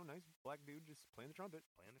dude, nice black dude just playing the trumpet.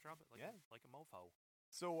 Playing the trumpet like a mofo.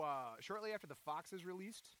 So, shortly after the Fox is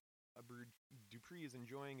released, Dupree is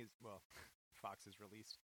enjoying his, Fox is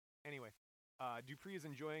released. Anyway, Dupree is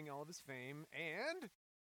enjoying all of his fame and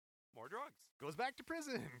more drugs. Goes back to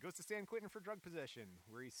prison. Goes to San Quentin for drug possession,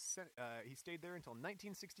 where he stayed there until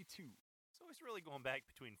 1962. So he's really going back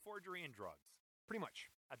between forgery and drugs. Pretty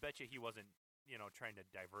much. I bet you he wasn't, trying to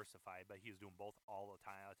diversify, but he was doing both all the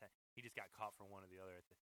time. He just got caught for one or the other.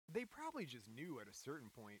 They probably just knew at a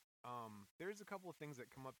certain point. There's a couple of things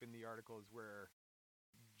that come up in the articles where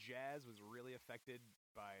jazz was really affected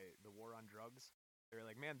by the war on drugs. They're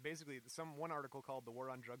like, man, basically, one article called "The War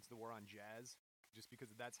on Drugs, the War on Jazz," just because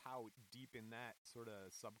that's how deep in that sort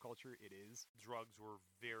of subculture it is. Drugs were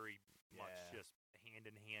very much just hand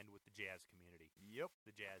in hand with the jazz community. Yep,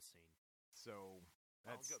 the jazz scene. So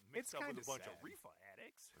that's mixed up with a bunch sad. of reefer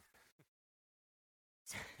addicts.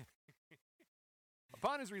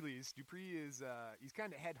 Upon his release, Dupree is he's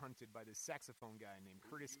kind of headhunted by this saxophone guy named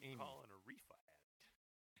Curtis Amy. Calling a reefer addict.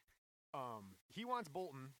 He wants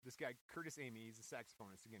Bolton, this guy Curtis Amy, he's a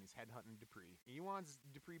saxophonist. Again, he's headhunting Dupree. He wants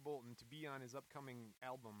Dupree Bolton to be on his upcoming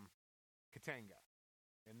album, Katanga.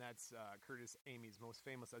 And that's Curtis Amy's most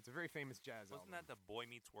famous. It's a very famous jazz album. Wasn't that the Boy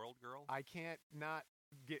Meets World girl? I can't not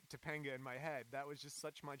get Topanga in my head. That was just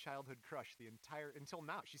such my childhood crush until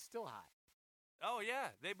now. She's still hot. Oh,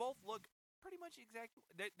 yeah. They both look pretty much exactly.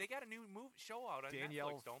 They got a new show out on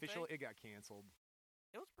Danielle Netflix, don't Fishel, they? It got canceled.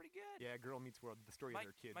 It was pretty good. Yeah, Girl Meets World, the story of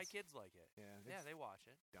their kids. My kids like it. Yeah, they watch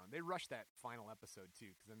it. They rushed that final episode,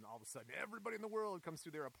 too, because then all of a sudden, everybody in the world comes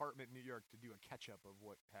to their apartment in New York to do a catch-up of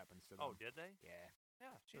what happens to them. Oh, did they? Yeah.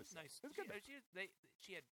 Yeah, she was nice. It was good.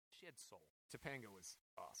 She had soul. Topanga was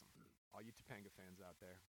awesome. All you Topanga fans out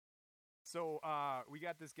there. So, we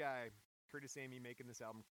got this guy, Curtis Amy, making this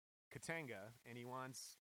album, Katanga, and he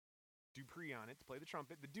wants Dupree on it to play the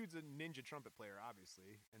trumpet. The dude's a ninja trumpet player,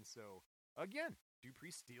 obviously, and so, again,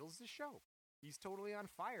 Dupree steals the show. He's totally on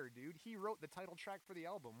fire, dude. He wrote the title track for the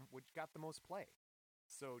album, which got the most play.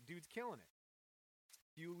 So, dude's killing it.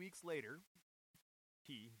 A few weeks later,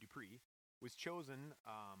 Dupree, was chosen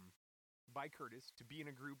by Curtis to be in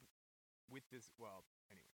a group with this,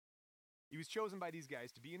 anyway. He was chosen by these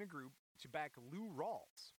guys to be in a group to back Lou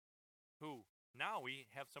Rawls. Who? Now we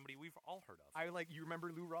have somebody we've all heard of. You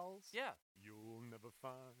remember Lou Rawls? Yeah. You'll never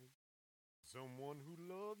find someone who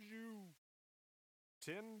loves you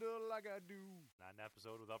tender like I do. Not an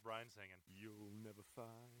episode without Brian singing. You'll never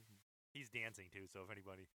find. He's dancing too, so if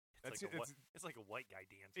anybody, it's like a white guy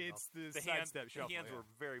dancing. It's the sidestep shuffle. The hands were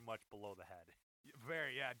very much below the head.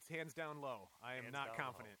 Hands down low. I am not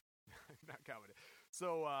confident. Not confident.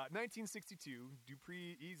 So, 1962,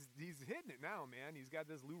 Dupree, he's hitting it now, man. He's got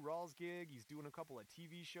this Lou Rawls gig. He's doing a couple of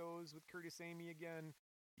TV shows with Curtis Amy again.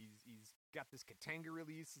 He's got this Katanga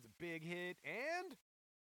release. It's a big hit, and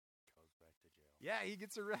goes back to jail. Yeah, he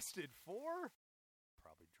gets arrested for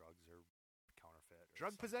probably drugs or counterfeit. Or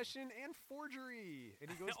drug possession and forgery. And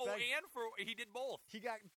he goes back. He did both. He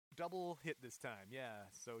got double hit this time, yeah.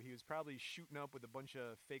 So he was probably shooting up with a bunch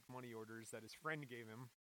of fake money orders that his friend gave him.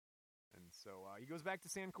 And so he goes back to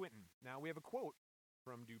San Quentin. Now we have a quote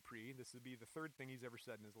from Dupree. This would be the third thing he's ever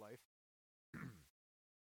said in his life.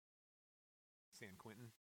 San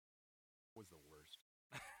Quentin was the worst.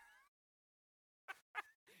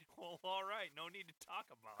 Well, all right. No need to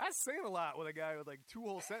talk about it. That's saying a lot with a guy with like 2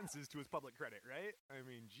 whole sentences to his public credit, right? I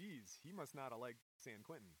mean, geez, he must not have liked San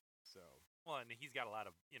Quentin. So. Well, and he's got a lot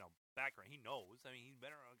of, background. He knows. I mean, he's been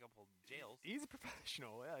around a couple of jails. He's a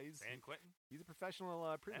professional. Yeah, San Quentin. He's a professional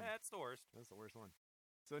prison. That's the worst. That's the worst one.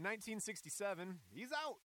 So, 1967, he's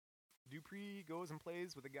out. Dupree goes and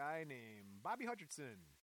plays with a guy named Bobby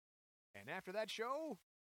Hutcherson. And after that show,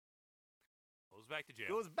 Goes back to jail.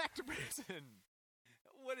 Goes back to prison.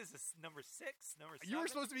 What is this? Number 6? Number 7? You were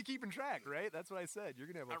supposed to be keeping track, right? That's what I said. You're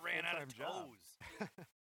gonna have a I ran out of full-time job. toes.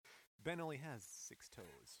 Ben only has 6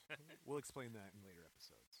 toes. We'll explain that in later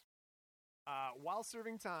episodes. While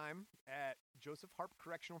serving time at Joseph Harp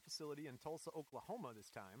Correctional Facility in Tulsa, Oklahoma this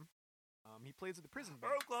time, he plays with the prison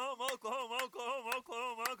band. Oklahoma.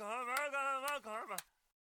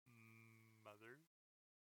 Mother.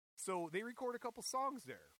 So they record a couple songs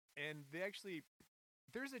there, and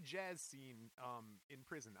there's a jazz scene in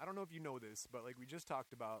prison. I don't know if you know this, but like we just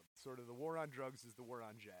talked about, sort of the war on drugs is the war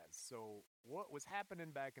on jazz. So what was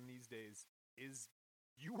happening back in these days is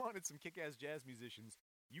you wanted some kick-ass jazz musicians,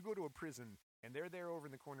 you go to a prison, and they're there over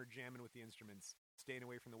in the corner jamming with the instruments, staying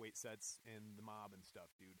away from the wait sets and the mob and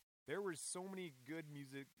stuff, dude. There were so many good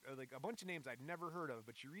music, like a bunch of names I'd never heard of,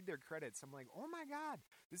 but you read their credits, I'm like, oh my god,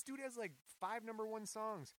 this dude has like 5 #1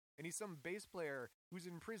 songs, and he's some bass player who's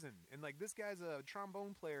in prison, and like this guy's a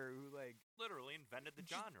trombone player who like literally invented the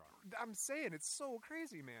genre. I'm saying, it's so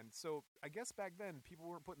crazy, man. So I guess back then people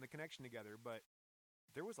weren't putting the connection together, but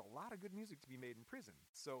there was a lot of good music to be made in prison.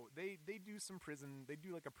 So they do some prison, they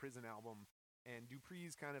do like a prison album, and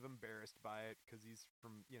Dupree's kind of embarrassed by it because he's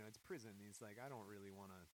from, it's prison. He's like, I don't really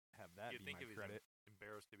want to have that You'd be think my if credit. he's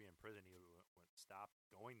embarrassed to be in prison, he would stop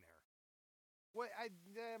going there. Well,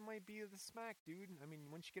 that might be the smack, dude. I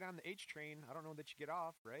mean, once you get on the H train, I don't know that you get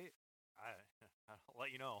off, right? I'll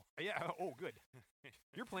let you know. Yeah. Oh, good.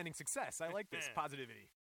 You're planning success. I like this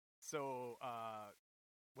positivity. So,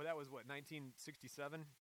 that was what, 1967?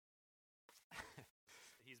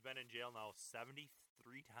 He's been in jail now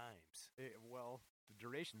 73 times. The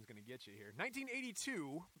duration's going to get you here.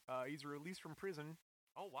 1982, he's released from prison.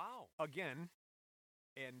 Oh, wow. Again.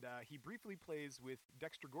 And he briefly plays with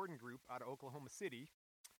Dexter Gordon Group out of Oklahoma City.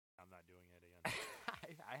 I'm not doing it again.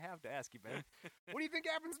 I have to ask you, Ben. What do you think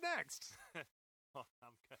happens next? Well,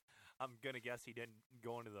 I'm gonna guess he didn't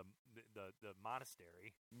go into the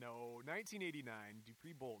monastery. No, 1989.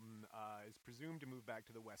 Dupree Bolton is presumed to move back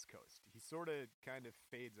to the West Coast. He sort of kind of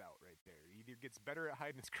fades out right there. He either gets better at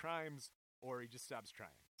hiding his crimes, or he just stops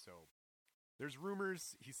trying. So there's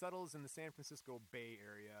rumors he settles in the San Francisco Bay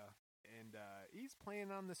Area, and he's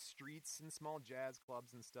playing on the streets in small jazz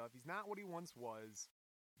clubs and stuff. He's not what he once was.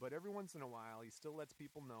 But every once in a while, he still lets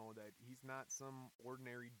people know that he's not some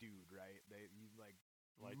ordinary dude, right? He like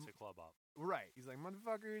lights the club up. Right. He's like,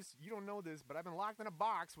 motherfuckers, you don't know this, but I've been locked in a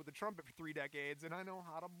box with a trumpet for 3 decades, and I know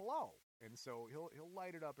how to blow. And so he'll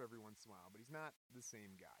light it up every once in a while, but he's not the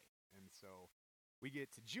same guy. And so we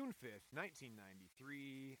get to June 5th,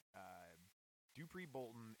 1993. Dupree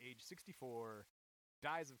Bolton, age 64,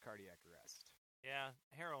 dies of cardiac arrest. Yeah,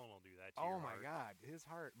 heroin will do that to Oh your my heart. God, his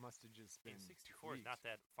heart must have just been 64 tweaked. is not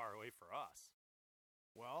that far away for us.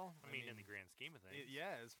 Well, I mean, in the grand scheme of things.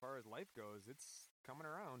 yeah, as far as life goes, it's coming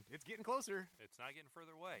around. It's getting closer. It's not getting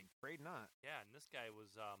further away. Afraid not. Yeah, and this guy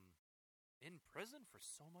was in prison for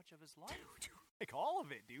so much of his life. Like all of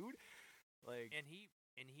it, dude. Like, And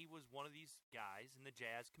he was one of these guys in the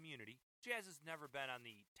jazz community. Jazz has never been on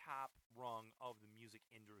the top rung of the music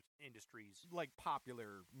industries. like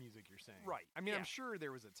popular music, you're saying. Right, I mean, yeah. I'm sure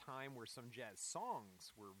there was a time where some jazz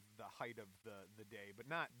songs were the height of the day, but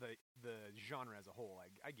not the genre as a whole.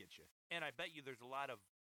 I get you. And I bet you there's a lot of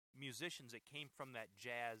musicians that came from that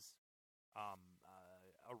jazz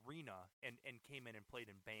arena and came in and played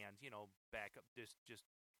in bands, back up just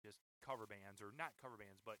cover bands, or not cover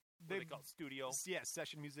bands, but what they call studio. Yeah,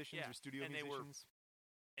 session musicians or studio and musicians.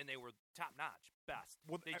 They were top notch, best.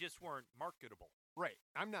 Well, they just weren't marketable. Right.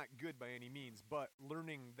 I'm not good by any means, but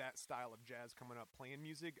learning that style of jazz coming up, playing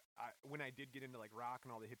music, when I did get into like rock and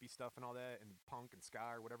all the hippie stuff and all that, and punk and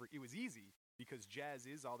ska or whatever, it was easy because jazz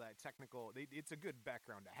is all that technical. It's a good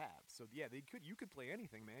background to have. So yeah, you could play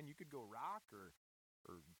anything, man. You could go rock or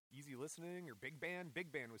easy listening or big band.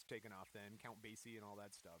 Big band was taken off then, Count Basie and all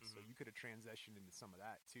that stuff. Mm-hmm. So you could have transitioned into some of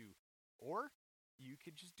that too. Or you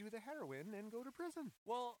could just do the heroin and go to prison.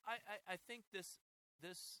 Well, I think this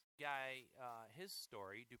guy, his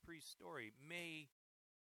story, Dupree's story, may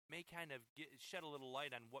kind of shed a little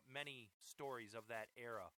light on what many stories of that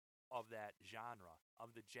era, of that genre,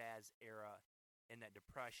 of the jazz era, and that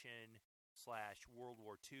Depression / World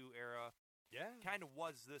War II era. Yeah. Kind of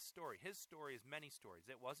was this story. His story is many stories.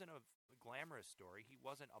 It wasn't a glamorous story. He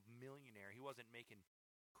wasn't a millionaire. He wasn't making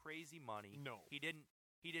crazy money. No. He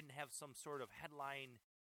didn't have some sort of headline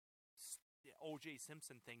O.J.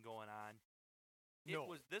 Simpson thing going on.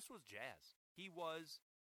 This was jazz. He was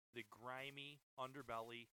the grimy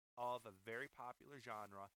underbelly of a very popular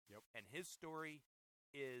genre. Yep. And his story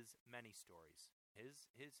is many stories.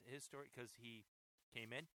 His story, because he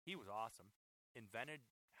came in, he was awesome, invented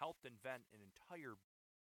helped invent an entire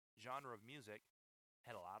genre of music.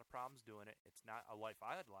 Had a lot of problems doing it. It's not a life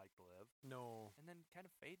I'd like to live. No. And then kind of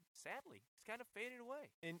sadly, it's kind of faded away.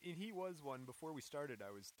 And he was one. Before we started, I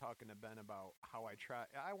was talking to Ben about how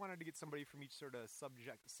I wanted to get somebody from each sort of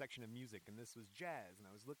subject section of music, and this was jazz. And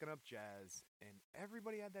I was looking up jazz, and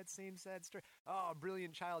everybody had that same sad story. Oh,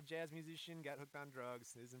 brilliant child jazz musician, got hooked on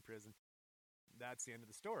drugs, is in prison. That's the end of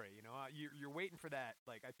the story. You know, you're waiting for that.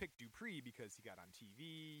 Like, I picked Dupree because he got on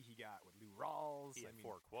TV. He got with Lou Rawls. He had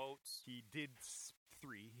 4 quotes. He did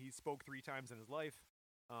 3. He spoke 3 times in his life.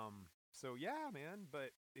 So yeah, man, but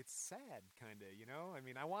it's sad, kind of, you know? I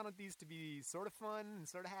mean, I wanted these to be sort of fun and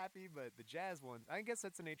sort of happy, but the jazz ones, I guess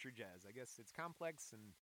that's the nature of jazz. I guess it's complex,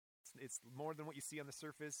 and it's more than what you see on the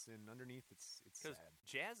surface, and underneath it's sad.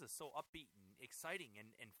 Jazz is so upbeat and exciting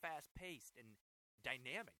and fast-paced and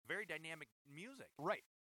dynamic, very dynamic music. Right.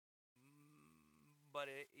 But,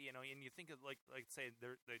 you know, and you think of, like say,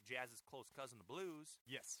 the jazz is close cousin to blues.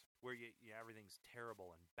 Yes. Where everything's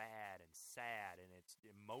terrible and bad and sad and it's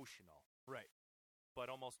emotional. Right. But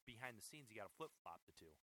almost behind the scenes, you got to flip-flop the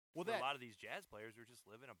two. Well, a lot of these jazz players are just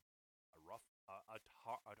living a rough,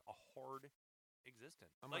 a hard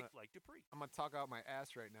existence, like Dupree. I'm gonna talk out my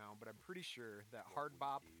ass right now, but I'm pretty sure that hard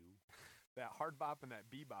bop and that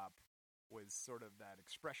bebop was sort of that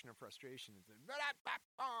expression of frustration. It's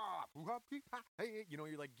you know,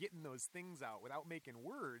 you're like getting those things out without making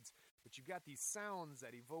words, but you've got these sounds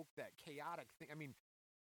that evoke that chaotic thing. I mean,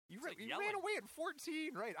 you ran away at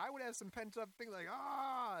 14, right? I would have some pent up thing like,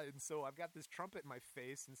 and so I've got this trumpet in my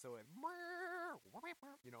face, and so it,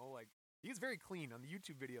 you know, like, he's very clean on the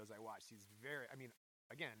YouTube videos I watched. He's very, I mean,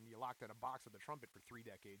 again, you locked in a box with a trumpet for 3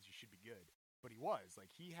 decades, you should be good. But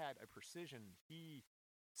he had a precision.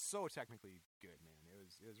 So technically good, man. It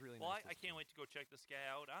was really nice. Well, I can't wait to go check this guy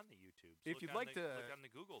out on the YouTube. If you'd like to look on the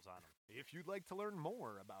Googles on him. If you'd like to learn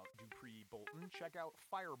more about Dupree Bolton, check out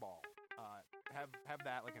Fireball. Have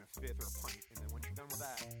that like in a fifth or a pint, and then once you're done with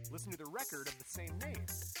that, listen to the record of the same name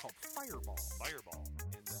called Fireball.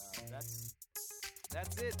 And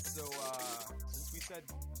that's it. So since we said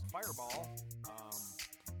Fireball,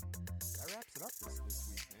 that wraps it up this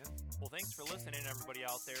week, man. Well, thanks for listening, everybody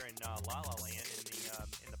out there in La La Land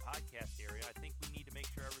in the podcast area. I think we need to make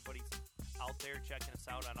sure everybody's out there checking us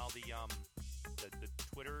out on all the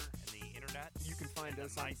Twitter and the internet. You can find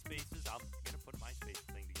us on MySpaces. I'm gonna put MySpace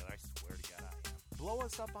thing together. I swear to God, I am. Blow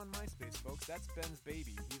us up on MySpace, folks. That's Ben's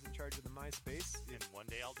baby. He's in charge of the MySpace. And one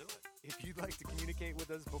day I'll do it. If you'd like to communicate with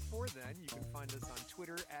us before then, you can find us on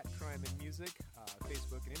Twitter at Crime and Music,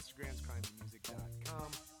 Facebook and Instagram's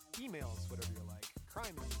crimeandmusic.com. Emails, whatever you like,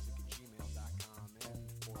 crimeandmusic@gmail.com, and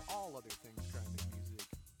for all other things Crime and Music,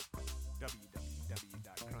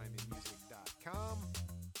 www.crimeandmusic.com.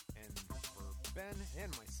 And for Ben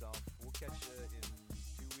and myself, we'll catch you in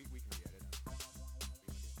 2 weeks. We can get it up.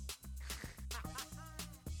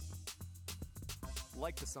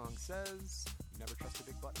 Like the song says, never trust a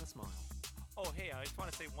big butt and a smile. Oh, hey, I just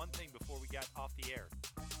want to say one thing before we got off the air.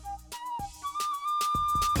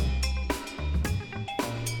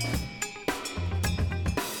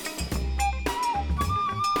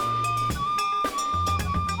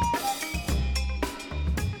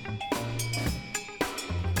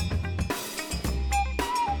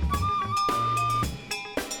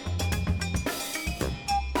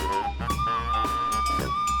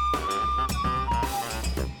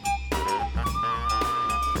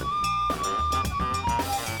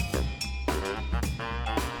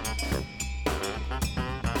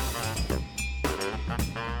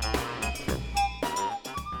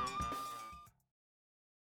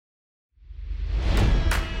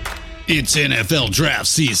 It's NFL draft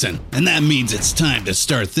season, and that means it's time to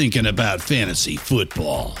start thinking about fantasy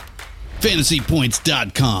football.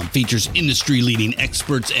 FantasyPoints.com features industry-leading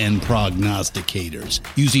experts and prognosticators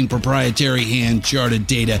using proprietary hand-charted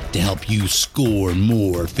data to help you score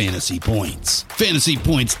more fantasy points.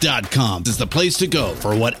 FantasyPoints.com is the place to go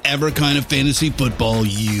for whatever kind of fantasy football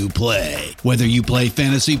you play. Whether you play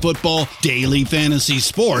fantasy football, daily fantasy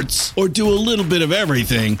sports, or do a little bit of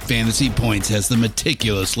everything, Fantasy Points has the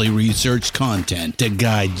meticulously researched content to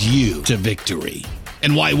guide you to victory.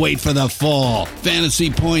 And why wait for the fall? Fantasy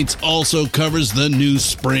Points also covers the new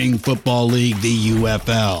spring football league, the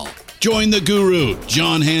UFL. Join the guru,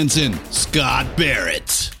 John Hansen, Scott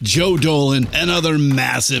Barrett, Joe Dolan, and other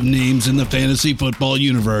massive names in the fantasy football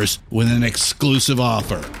universe with an exclusive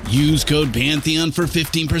offer. Use code Pantheon for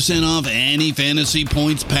 15% off any Fantasy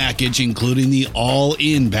Points package, including the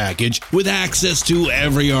all-in package, with access to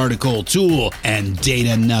every article, tool, and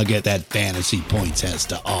data nugget that Fantasy Points has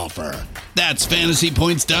to offer. That's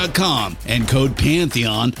fantasypoints.com and code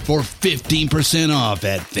Pantheon for 15% off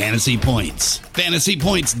at Fantasy Points.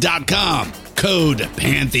 Fantasypoints.com, code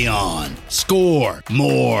Pantheon. Score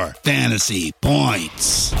more fantasy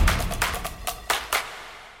points.